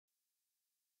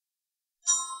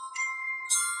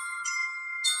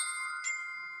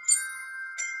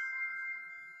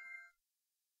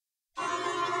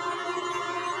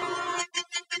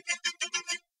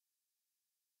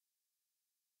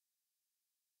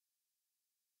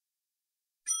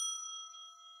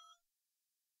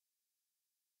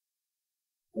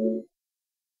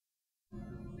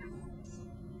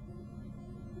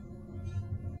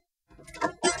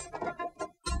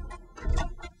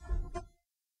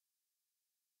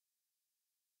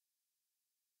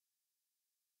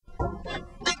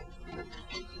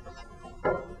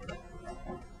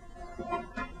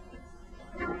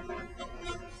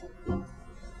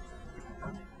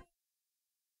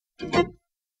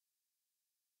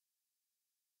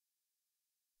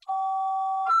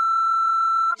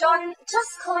John,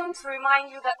 just calling to remind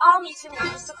you that our meeting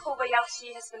with Mr. Kobayashi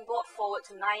has been brought forward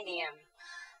to 9 AM.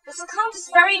 This account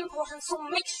is very important, so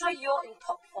make sure you're in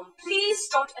top form. Please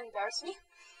don't embarrass me.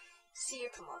 See you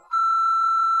tomorrow.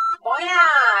 冇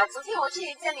呀，昨天我去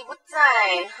你家你不在，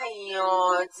哎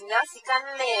呦，真的是干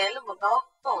累，你不跟我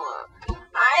讲啊？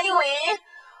哎呦喂，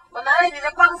我拿了你的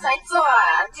棒塞做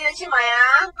啊，记得去买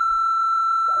啊。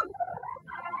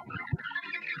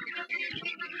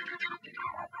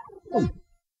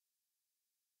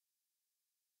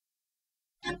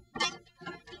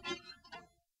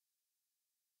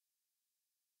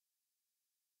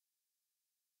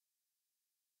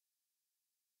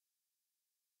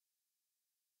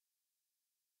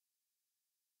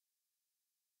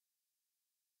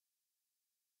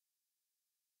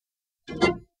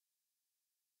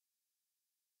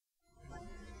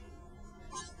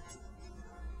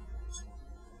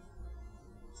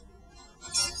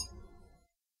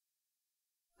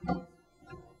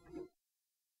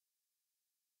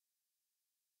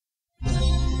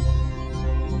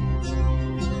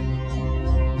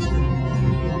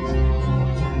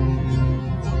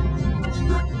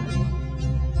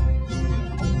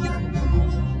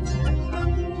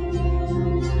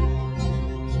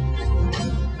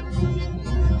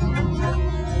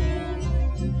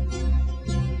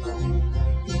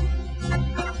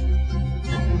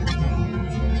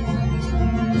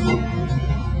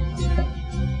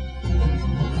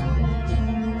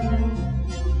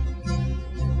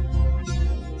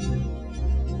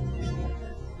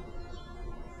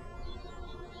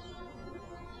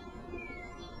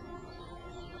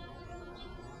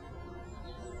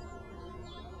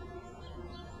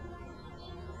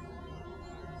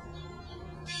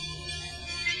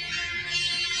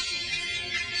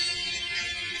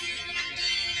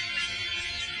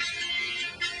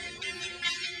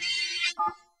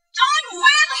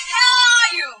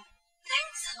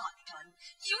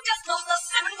You just lost us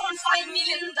 $7.5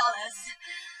 million.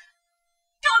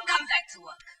 Don't come back to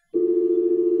work.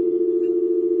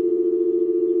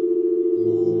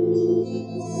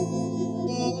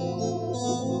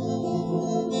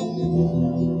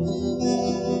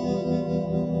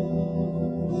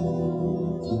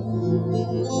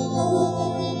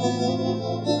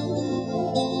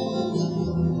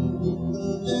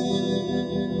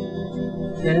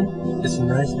 Ten is a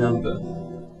nice number.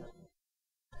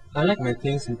 I like my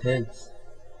things in tens.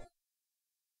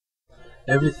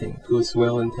 Everything goes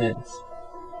well in tens.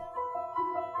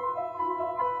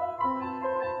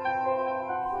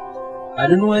 I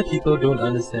don't know why people don't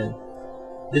understand.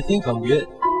 They think I'm weird.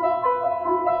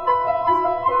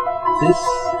 This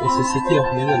is a city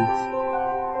of millions,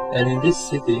 and in this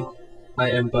city,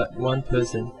 I am but one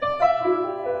person.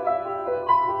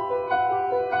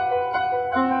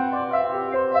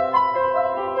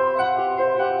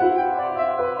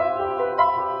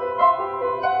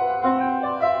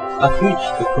 I've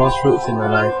reached the crossroads in my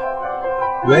life.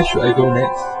 Where should I go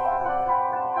next?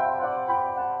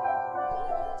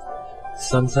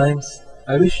 Sometimes,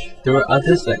 I wish there were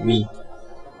others like me.